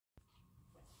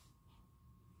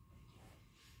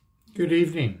Good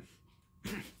evening.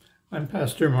 I'm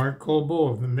Pastor Mark Kolbo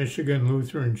of the Michigan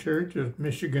Lutheran Church of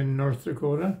Michigan, North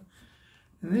Dakota,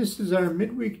 and this is our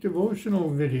midweek devotional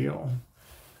video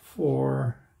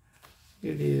for,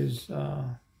 it is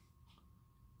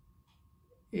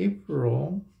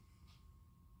April,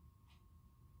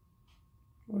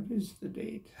 what is the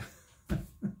date?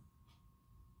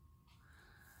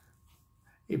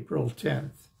 April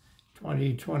 10th,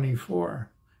 2024.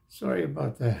 Sorry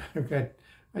about that.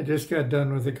 I just got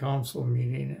done with a council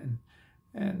meeting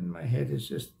and my head is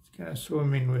just kind of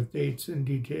swimming with dates and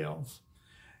details.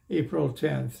 April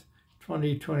 10th,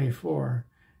 2024.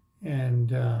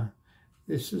 And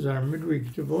this is our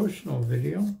midweek devotional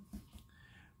video.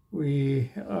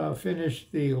 We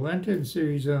finished the Lenten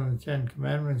series on the Ten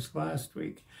Commandments last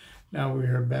week. Now we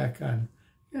are back on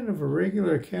kind of a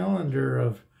regular calendar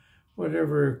of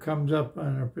whatever comes up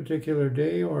on a particular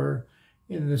day or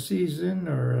in the season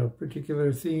or a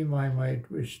particular theme I might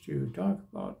wish to talk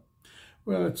about.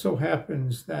 Well, it so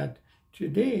happens that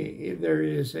today there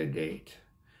is a date,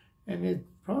 and it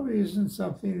probably isn't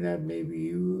something that maybe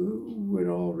you would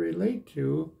all relate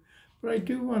to, but I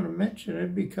do want to mention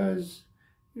it because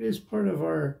it is part of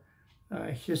our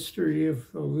history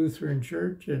of the Lutheran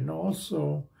Church, and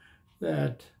also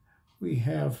that we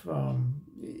have,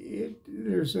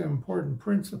 there's an important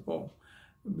principle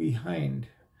behind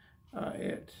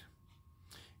it.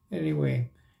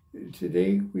 Anyway,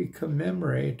 today we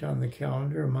commemorate on the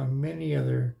calendar, among many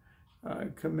other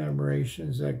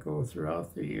commemorations that go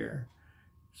throughout the year,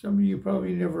 some of you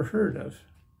probably never heard of,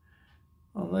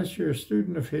 unless you're a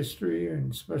student of history,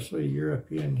 and especially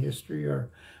European history or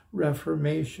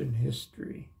Reformation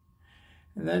history.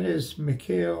 And that is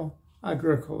Mikael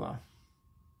Agricola.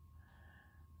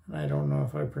 And I don't know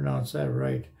if I pronounced that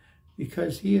right,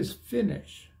 because he is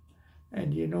Finnish.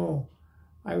 And you know,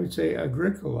 I would say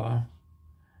Agricola,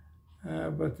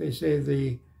 but they say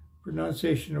the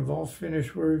pronunciation of all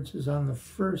Finnish words is on the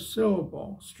first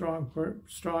syllable,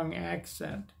 strong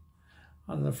accent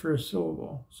on the first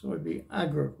syllable. So it'd be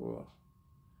Agricola.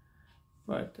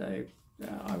 But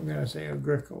I'm going to say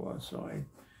Agricola, so I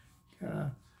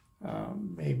kind of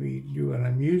maybe do what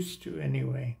I'm used to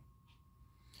anyway.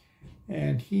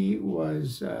 And he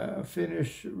was a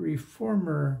Finnish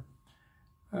reformer,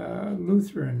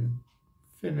 Lutheran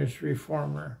Finnish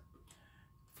reformer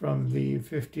from the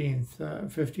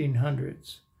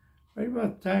 1500s. Right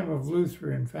about the time of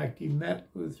Luther, in fact, he met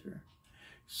Luther.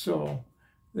 So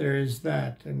there is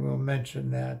that, and we'll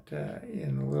mention that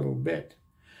in a little bit.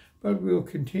 But we'll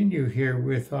continue here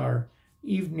with our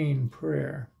evening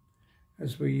prayer,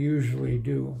 as we usually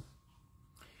do.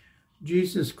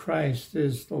 Jesus Christ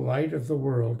is the light of the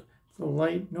world, the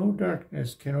light no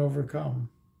darkness can overcome.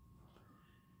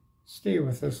 Stay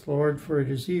with us, Lord, for it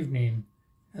is evening,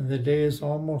 and the day is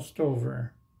almost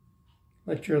over.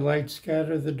 Let your light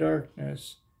scatter the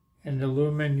darkness and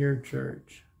illumine your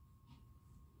church.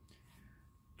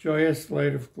 Joyous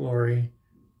light of glory,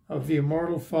 of the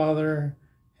immortal Father,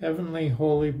 heavenly,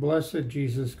 holy, blessed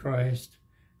Jesus Christ,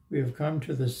 we have come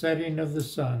to the setting of the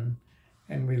sun,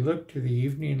 and we look to the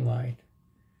evening light.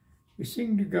 We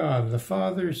sing to God, the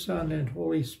Father, Son, and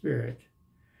Holy Spirit.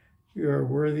 You are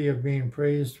worthy of being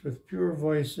praised with pure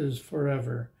voices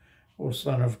forever, O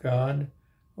Son of God,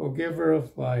 O Giver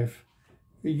of life.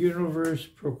 The universe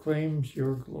proclaims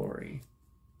your glory.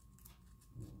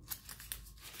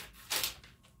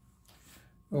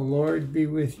 The Lord be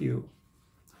with you,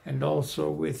 and also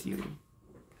with you.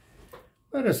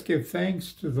 Let us give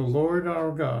thanks to the Lord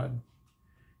our God.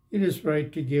 It is right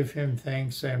to give him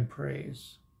thanks and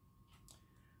praise.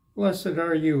 Blessed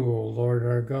are you, O Lord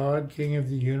our God, King of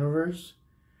the universe,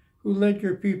 who led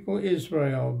your people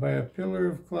Israel by a pillar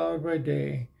of cloud by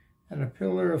day and a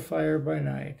pillar of fire by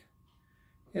night.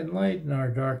 Enlighten our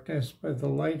darkness by the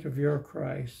light of your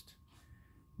Christ.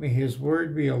 May his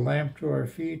word be a lamp to our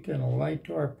feet and a light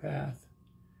to our path.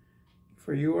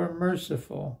 For you are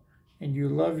merciful, and you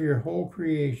love your whole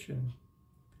creation.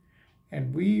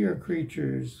 And we, your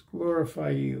creatures,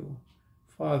 glorify you,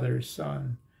 Father,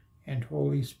 Son, and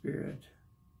Holy Spirit.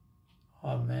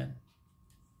 Amen.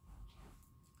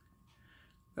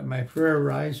 Let my prayer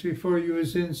rise before you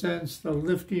as incense, the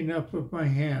lifting up of my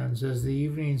hands as the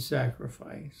evening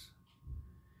sacrifice.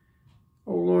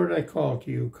 O Lord, I call to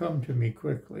you, come to me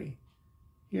quickly.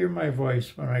 Hear my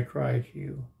voice when I cry to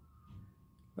you.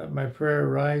 Let my prayer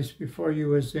rise before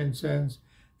you as incense,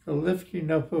 the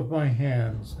lifting up of my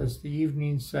hands as the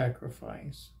evening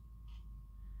sacrifice.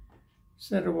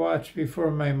 Set a watch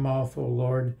before my mouth, O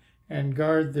Lord, and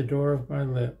guard the door of my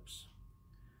lips.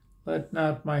 Let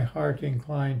not my heart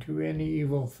incline to any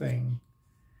evil thing.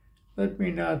 Let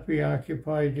me not be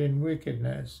occupied in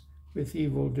wickedness with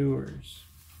evildoers.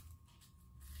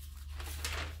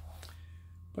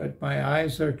 But my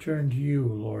eyes are turned to you,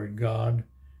 Lord God.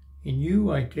 In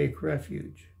you I take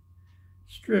refuge.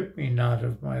 Strip me not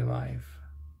of my life.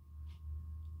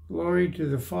 Glory to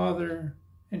the Father,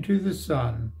 and to the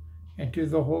Son, and to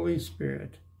the Holy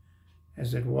Spirit,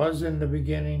 as it was in the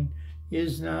beginning,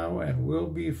 is now, and will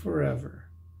be forever.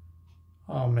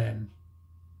 Amen.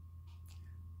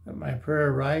 Let my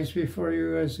prayer rise before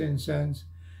you as incense,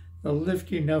 the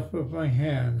lifting up of my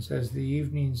hands as the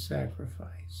evening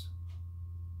sacrifice.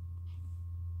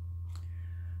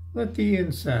 Let the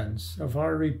incense of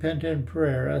our repentant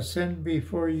prayer ascend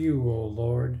before you, O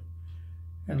Lord,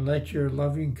 and let your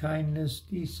loving kindness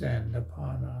descend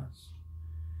upon us,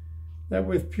 that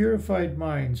with purified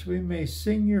minds we may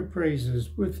sing your praises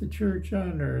with the church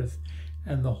on earth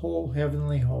and the whole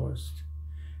heavenly host,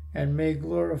 and may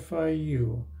glorify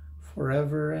you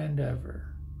forever and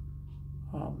ever.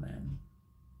 Amen.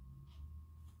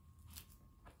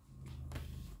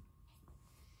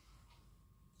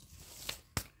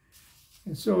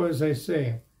 And so, as I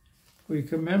say, we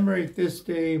commemorate this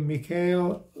day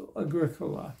Mikael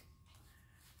Agricola,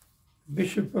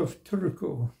 Bishop of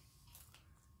Turku,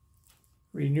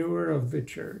 renewer of the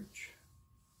church.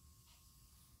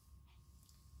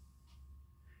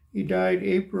 He died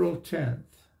April 10th,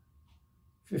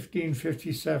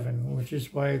 1557, which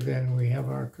is why then we have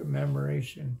our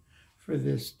commemoration for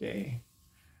this day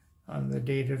on the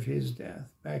date of his death,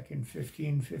 back in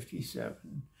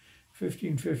 1557.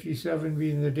 1557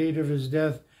 being the date of his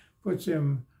death puts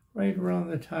him right around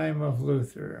the time of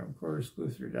Luther. Of course,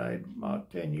 Luther died about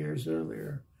 10 years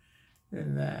earlier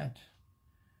than that.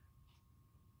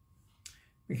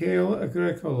 Mikael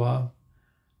Agricola,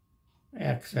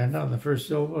 accent on the first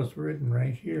syllable is written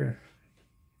right here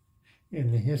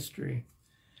in the history,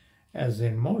 as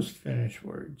in most Finnish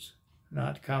words,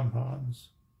 not compounds.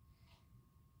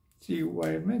 See, why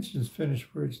it mentions Finnish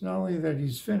words, not only that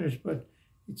he's Finnish, but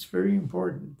it's very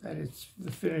important that it's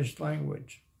the Finnish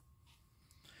language.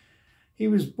 He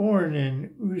was born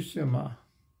in Uusimaa,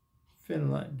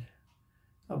 Finland,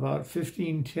 about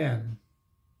 1510.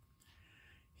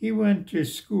 He went to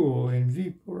school in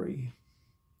Viipuri,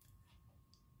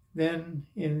 then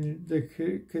in the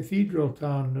cathedral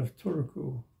town of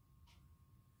Turku.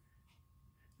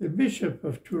 The bishop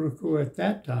of Turku at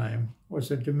that time was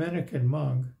a Dominican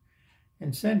monk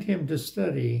and sent him to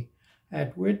study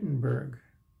at Wittenberg,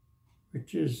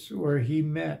 which is where he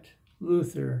met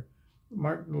Luther,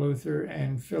 Martin Luther,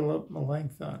 and Philip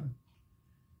Melanchthon,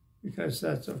 because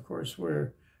that's, of course,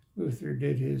 where Luther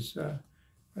did his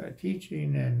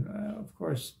teaching and, of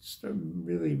course,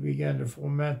 really began to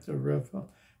foment the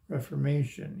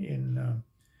Reformation in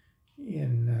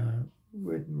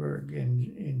Wittenberg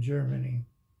in Germany.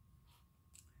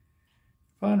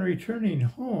 Upon returning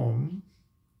home,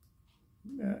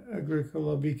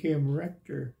 Agricola became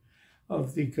rector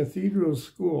of the cathedral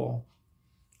school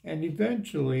and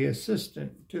eventually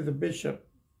assistant to the bishop.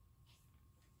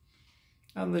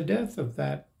 On the death of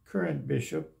that current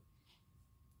bishop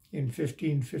in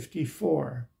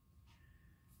 1554,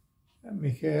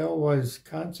 Mikael was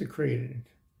consecrated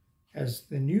as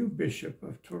the new bishop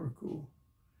of Turku,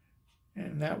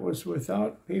 and that was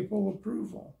without papal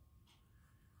approval.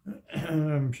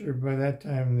 I'm sure by that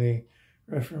time the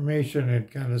Reformation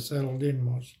had kind of settled in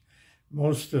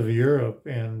most of Europe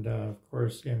and, of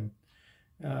course, in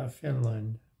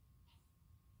Finland.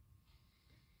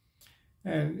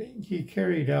 And he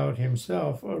carried out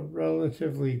himself a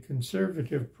relatively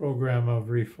conservative program of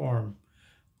reform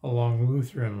along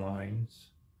Lutheran lines,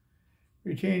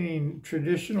 retaining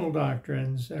traditional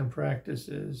doctrines and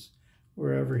practices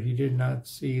wherever he did not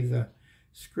see the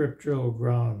scriptural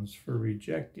grounds for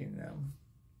rejecting them.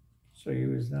 So he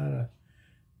was not a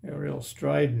real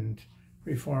strident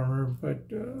reformer,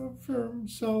 but a firm,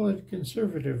 solid,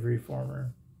 conservative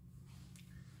reformer.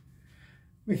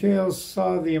 Mikael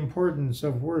saw the importance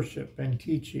of worship and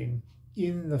teaching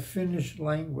in the Finnish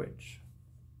language.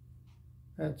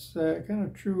 That's kind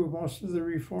of true of most of the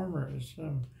reformers,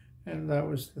 and that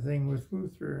was the thing with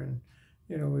Luther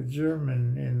and, with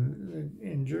German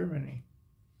in Germany.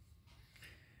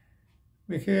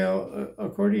 Mikael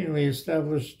accordingly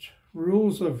established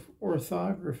rules of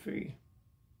orthography,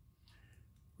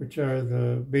 which are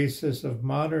the basis of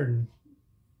modern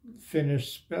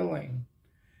Finnish spelling,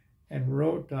 and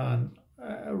wrote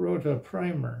a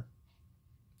primer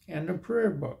and a prayer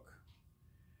book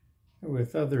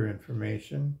with other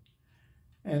information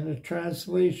and a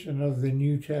translation of the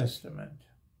New Testament.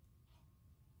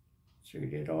 So he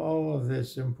did all of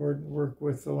this important work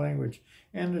with the language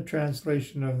and the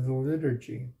translation of the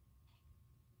liturgy.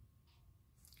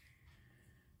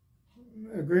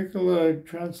 Agricola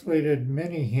translated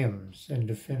many hymns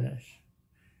into Finnish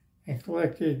and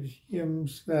collected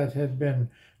hymns that had been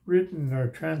written or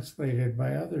translated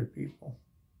by other people.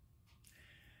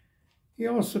 He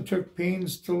also took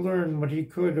pains to learn what he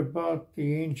could about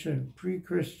the ancient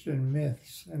pre-Christian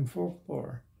myths and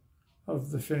folklore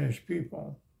of the Finnish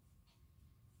people.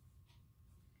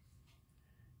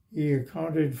 He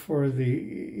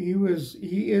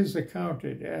is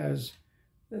accounted as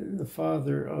the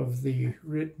father of the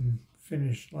written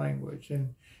Finnish language.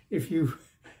 And if you've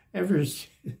ever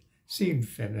seen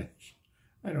Finnish,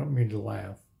 I don't mean to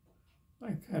laugh.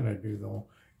 I kind of do though.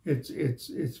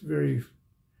 It's very,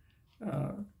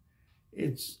 the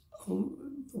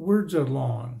words are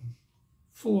long,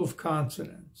 full of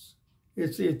consonants.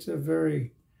 It's a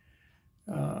very,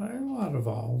 a lot of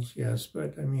vowels, yes,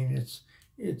 but I mean, it's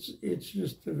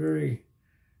just a very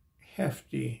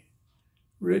hefty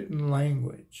written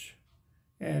language,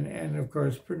 and of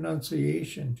course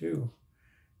pronunciation too,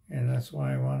 and that's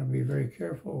why I want to be very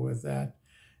careful with that.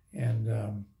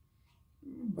 And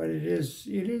but it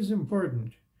is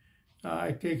important.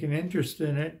 I take an interest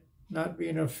in it, not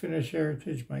being of Finnish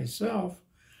heritage myself.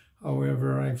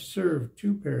 However, I've served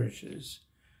 2 parishes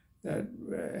that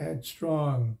had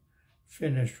strong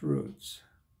Finnish roots,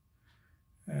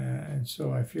 and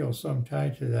so I feel some tie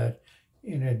to that,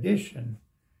 in addition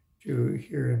to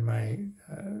here in my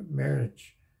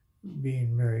marriage,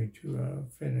 being married to a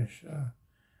Finnish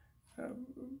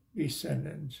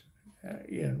descendant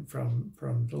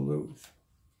from Duluth.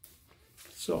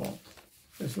 So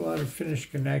there's a lot of Finnish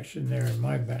connection there in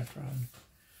my background.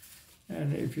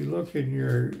 And if you look in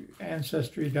your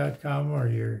Ancestry.com or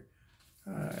your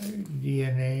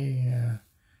DNA,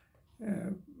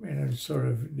 sort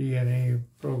of DNA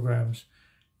programs,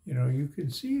 you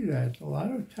can see that a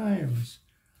lot of times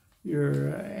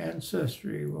your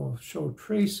ancestry will show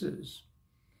traces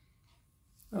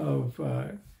of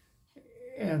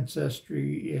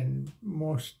ancestry in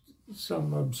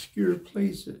some obscure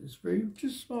places,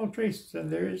 just small traces. And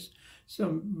there's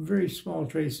some very small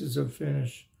traces of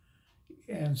Finnish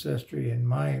ancestry in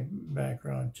my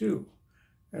background too,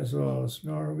 as well as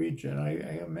Norwegian.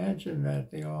 I imagine that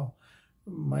they all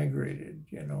migrated,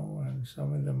 and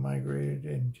some of them migrated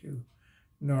into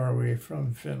Norway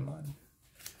from Finland.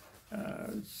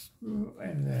 And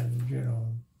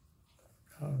then,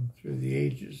 through the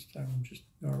ages, I'm just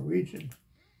Norwegian.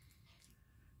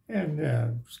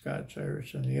 And Scotch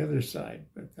Irish on the other side,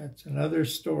 but that's another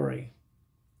story.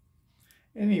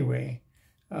 Anyway,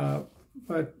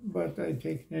 but I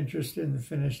take an interest in the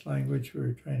Finnish language. We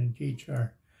were trying to teach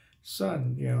our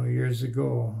son, years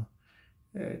ago,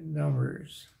 the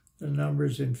numbers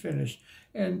in Finnish.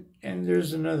 And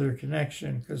there's another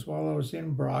connection, because while I was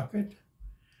in Brockett,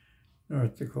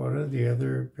 North Dakota, the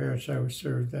other parish I was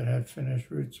served that had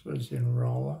Finnish roots was in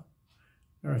Rolla,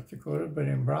 North Dakota. But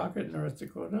in Brockett, North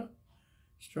Dakota,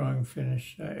 strong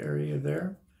Finnish area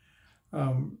there,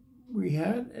 we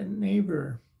had a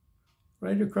neighbor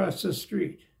right across the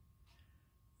street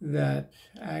that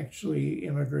actually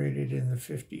immigrated in the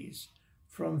 50s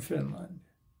from Finland.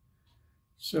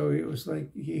 So it was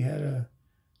like he had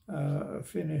a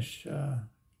Finnish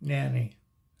nanny,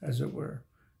 as it were.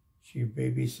 She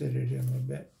babysitted him a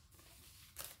bit,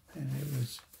 and it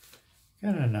was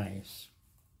kind of nice.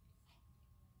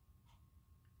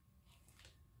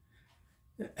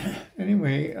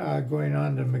 Anyway, going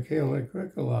on to Mikael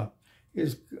Agricola,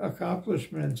 his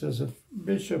accomplishments as a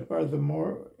bishop are the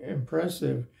more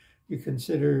impressive. We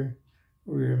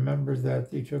remember that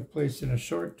they took place in a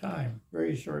short time,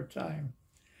 very short time.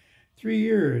 3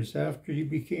 years after he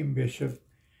became bishop,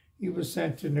 he was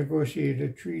sent to negotiate a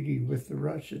treaty with the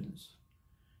Russians,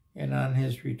 and on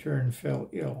his return fell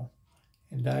ill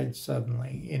and died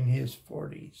suddenly in his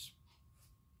 40s.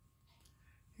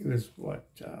 He was,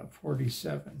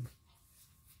 47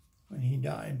 when he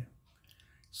died.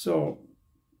 So,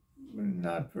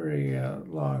 not very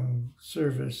long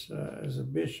service as a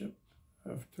bishop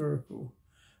of Turku,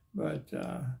 but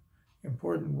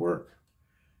important work,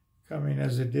 coming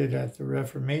as it did at the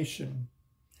Reformation.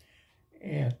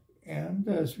 And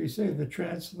as we say, the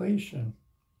translation,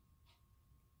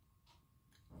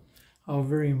 how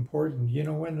very important.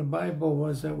 When the Bible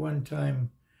was at one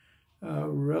time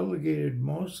relegated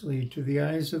mostly to the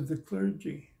eyes of the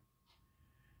clergy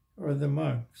or the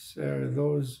monks, or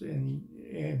those in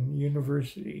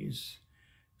universities,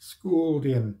 schooled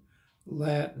in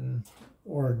Latin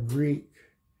or Greek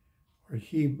or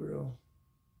Hebrew.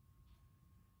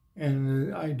 and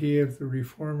the idea of the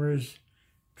reformers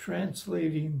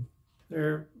translating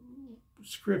their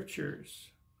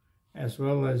scriptures, as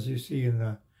well as you see in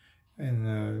the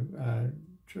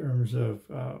terms of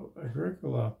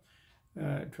Agricola,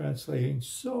 translating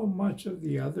so much of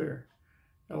the other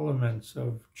elements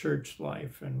of church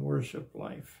life and worship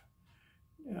life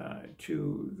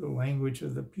to the language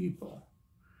of the people.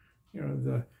 You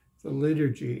know, the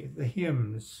liturgy, the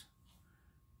hymns,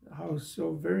 how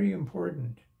so very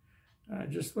important.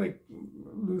 Just like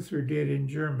Luther did in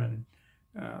German,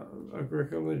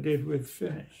 Agricola did with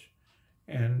Finnish.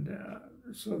 And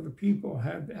so the people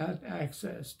had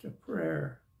access to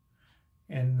prayer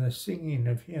and the singing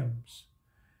of hymns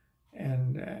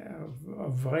and a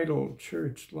vital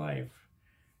church life.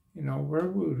 You know, where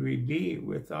would we be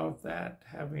without that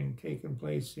having taken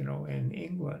place, you know, in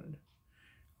England?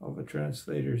 All the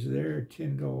translators there,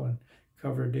 Tyndale and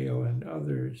Coverdale and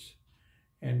others,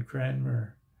 and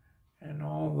Cranmer, and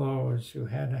all those who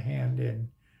had a hand in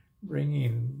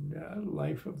bringing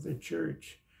life of the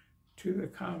church to the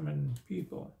common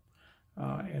people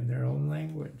in their own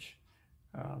language.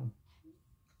 How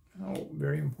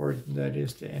very important that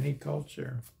is to any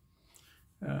culture.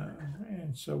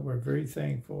 And so we're very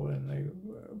thankful in the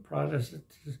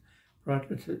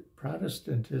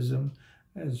Protestantism,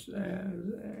 as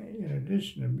in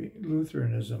addition to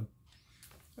Lutheranism,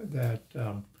 that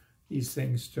these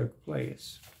things took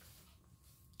place.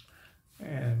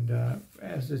 And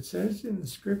as it says in the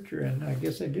scripture, and I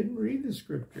guess I didn't read the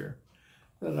scripture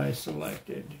that I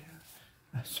selected.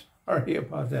 Sorry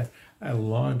about that. I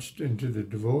launched into the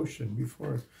devotion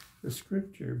before the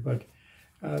scripture, but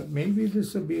maybe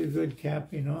this will be a good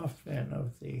capping off then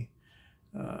of the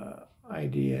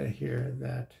idea here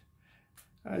that,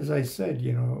 as I said,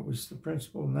 you know, it was the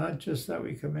principle not just that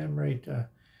we commemorate a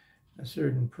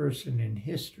certain person in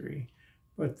history,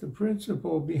 but the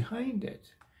principle behind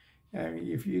it. I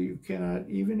mean, if you cannot,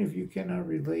 even if you cannot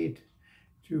relate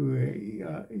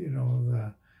to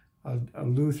a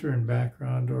Lutheran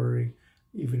background or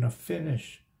even a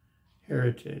Finnish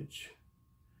heritage,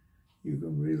 you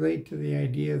can relate to the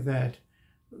idea that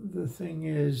the thing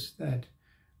is that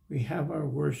we have our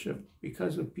worship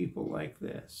because of people like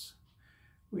this.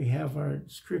 We have our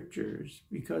scriptures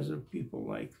because of people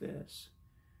like this,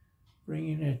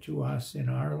 bringing it to us in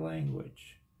our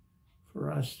language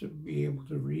for us to be able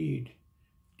to read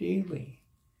daily,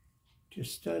 to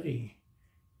study,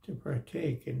 to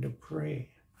partake, and to pray.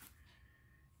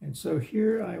 And so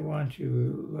here I want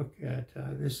to look at,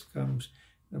 this comes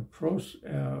the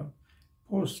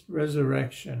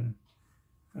post-resurrection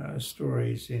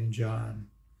stories in John,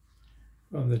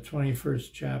 from the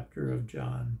 21st chapter of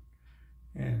John.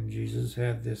 And Jesus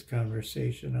had this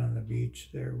conversation on the beach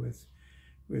there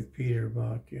with Peter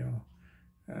about,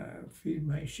 feed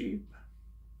my sheep.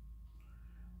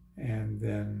 And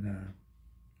then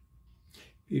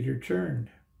Peter turned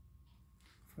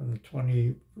from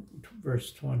the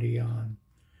verse 20 on.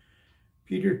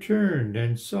 Peter turned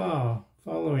and saw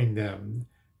following them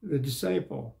the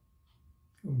disciple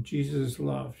whom Jesus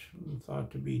loved, and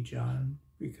thought to be John,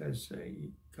 because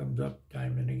he comes up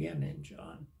time and again in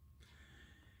John.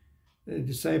 The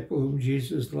disciple whom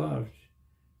Jesus loved,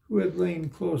 who had lain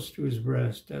close to his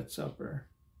breast at supper,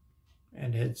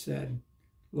 and had said,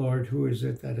 Lord, who is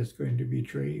it that is going to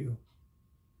betray you?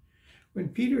 When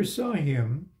Peter saw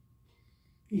him,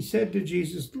 he said to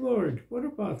Jesus, Lord, what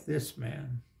about this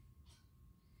man?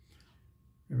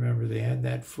 Remember, they had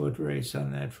that foot race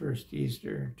on that first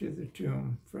Easter to the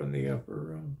tomb from the upper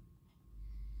room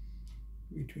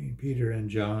between Peter and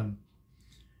John.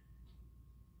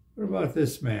 What about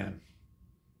this man?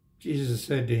 Jesus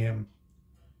said to him,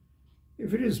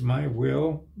 if it is my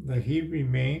will that he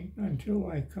remain until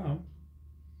I come,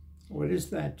 what is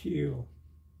that to you?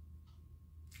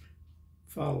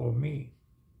 Follow me.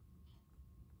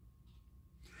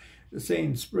 The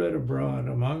saying spread abroad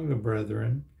among the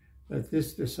brethren that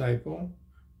this disciple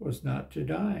was not to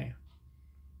die.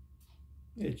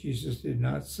 Yet Jesus did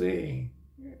not say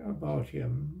about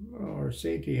him or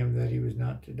say to him that he was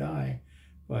not to die,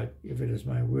 but if it is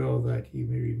my will that he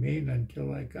may remain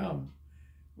until I come,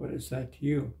 what is that to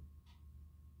you?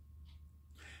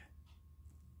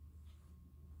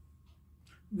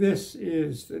 This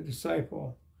is the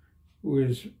disciple who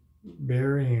is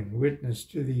bearing witness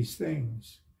to these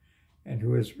things and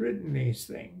who has written these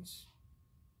things.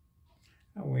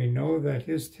 And we know that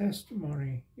his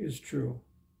testimony is true.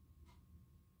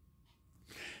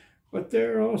 But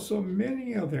there are also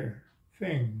many other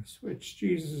things which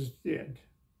Jesus did,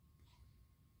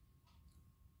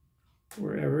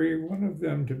 were every one of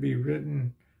them to be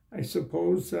written, I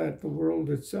suppose that the world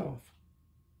itself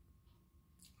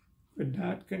could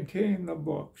not contain the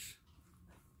books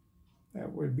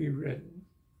that would be written.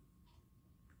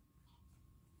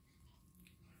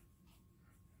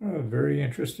 A very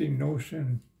interesting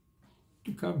notion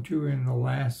to come to in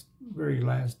the very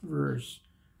last verse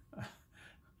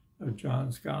of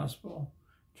John's Gospel,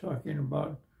 talking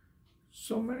about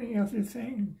so many other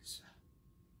things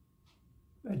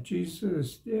that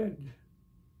Jesus did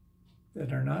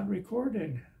that are not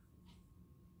recorded.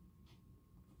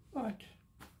 But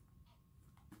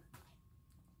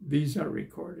these are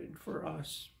recorded for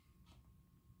us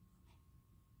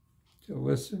to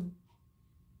listen,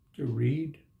 to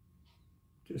read,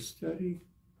 to study,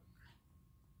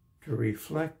 to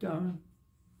reflect on,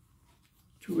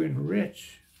 to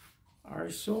enrich our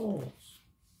souls,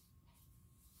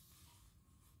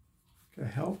 to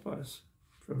help us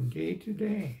from day to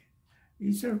day.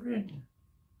 These are written.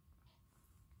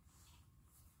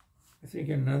 I think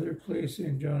another place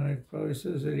in John, it probably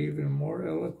says it even more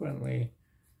eloquently,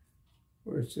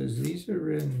 where it says, these are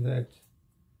written that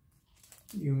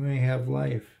you may have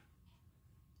life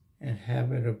and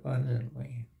have it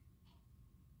abundantly.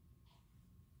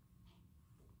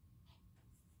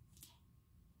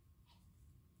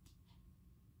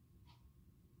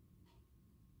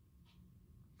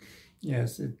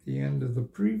 Yes, at the end of the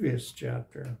previous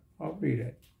chapter, I'll read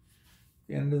it.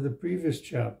 The end of the previous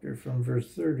chapter, from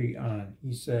verse 30 on,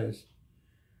 he says,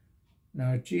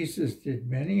 now Jesus did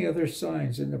many other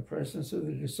signs in the presence of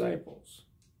the disciples,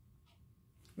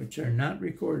 which are not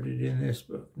recorded in this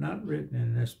book, not written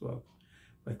in this book,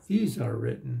 but these are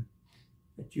written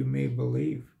that you may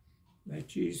believe that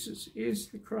Jesus is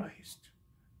the Christ,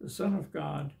 the Son of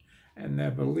God, and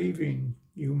that believing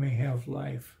you may have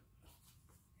life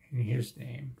in his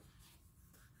name.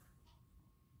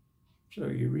 So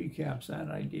he recaps that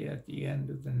idea at the end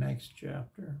of the next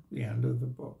chapter, the end of the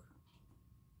book.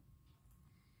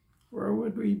 Where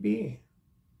would we be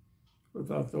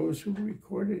without those who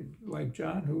recorded, like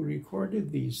John, who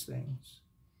recorded these things?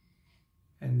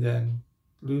 And then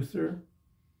Luther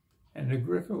and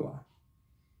Agricola,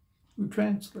 who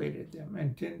translated them,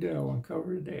 and Tyndale and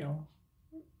Coverdale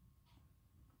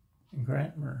and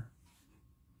Cranmer.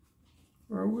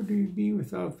 Where would we be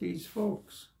without these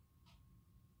folks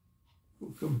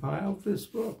who compiled this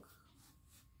book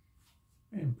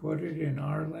and put it in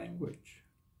our language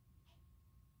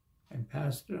and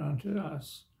passed it on to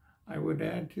us? I would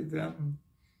add to them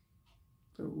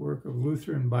the work of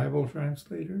Lutheran Bible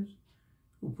translators,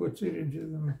 who puts it into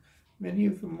them many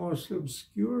of the most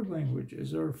obscure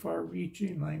languages or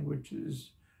far-reaching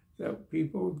languages that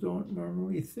people don't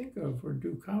normally think of or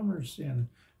do commerce in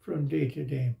from day to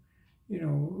day. You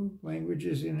know,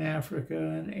 languages in Africa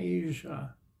and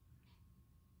Asia,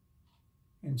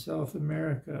 in South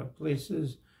America,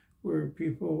 places where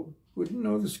people wouldn't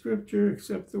know the scripture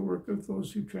except the work of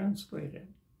those who translate it.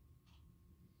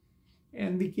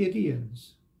 And the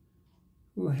Gideons,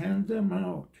 who hand them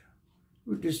out,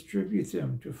 who distribute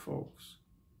them to folks.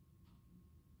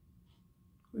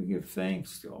 We give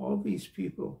thanks to all these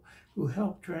people who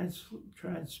help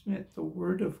transmit the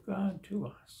Word of God to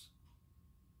us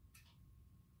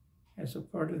as a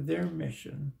part of their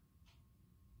mission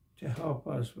to help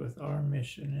us with our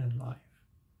mission in life,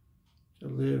 to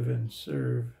live and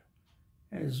serve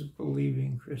as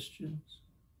believing Christians.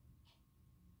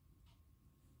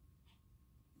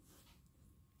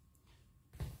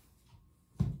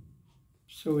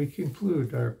 So we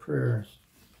conclude our prayers.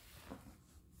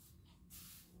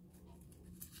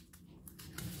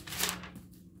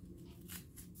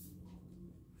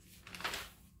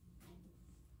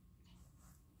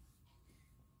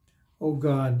 O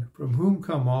God, from whom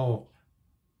come all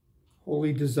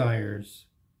holy desires,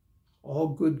 all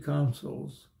good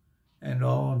counsels, and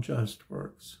all just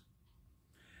works,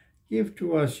 give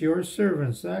to us, your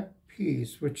servants, that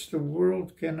peace which the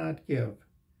world cannot give,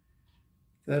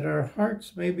 that our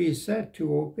hearts may be set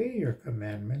to obey your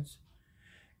commandments,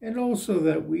 and also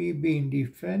that we, being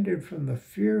defended from the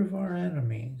fear of our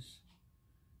enemies,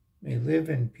 may live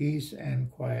in peace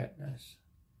and quietness.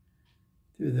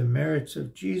 Through the merits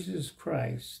of Jesus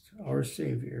Christ, our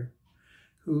Savior,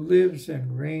 who lives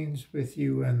and reigns with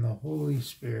you and the Holy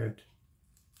Spirit,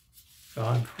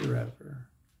 God forever.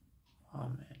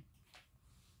 Amen.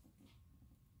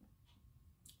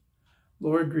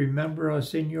 Lord, remember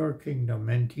us in your kingdom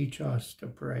and teach us to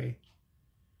pray.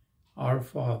 Our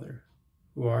Father,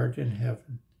 who art in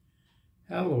heaven,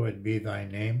 hallowed be thy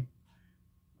name.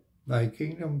 Thy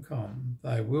kingdom come,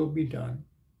 thy will be done,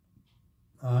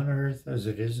 on earth as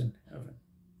it is in heaven.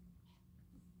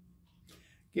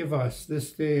 Give us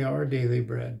this day our daily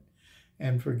bread,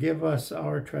 and forgive us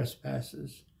our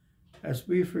trespasses, as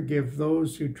we forgive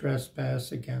those who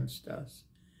trespass against us.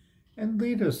 And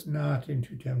lead us not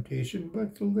into temptation,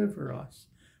 but deliver us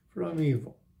from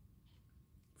evil.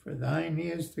 For thine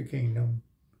is the kingdom,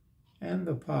 and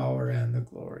the power, and the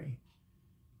glory,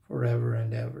 forever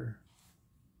and ever.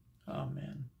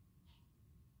 Amen.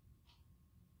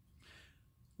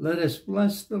 Let us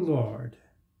bless the Lord.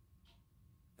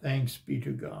 Thanks be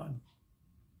to God.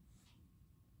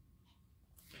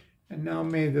 And now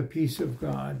may the peace of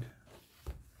God,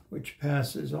 which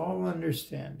passes all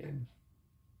understanding,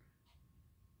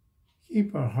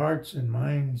 keep our hearts and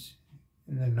minds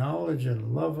in the knowledge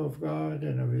and love of God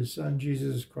and of his Son,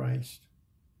 Jesus Christ.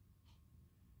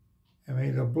 And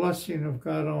may the blessing of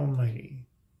God Almighty,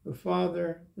 the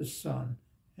Father, the Son,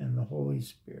 and the Holy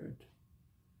Spirit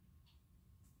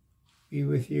be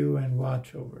with you and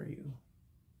watch over you,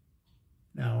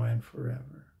 now and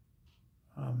forever.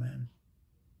 Amen.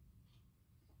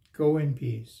 Go in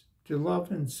peace to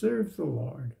love and serve the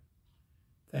Lord.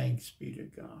 Thanks be to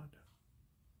God.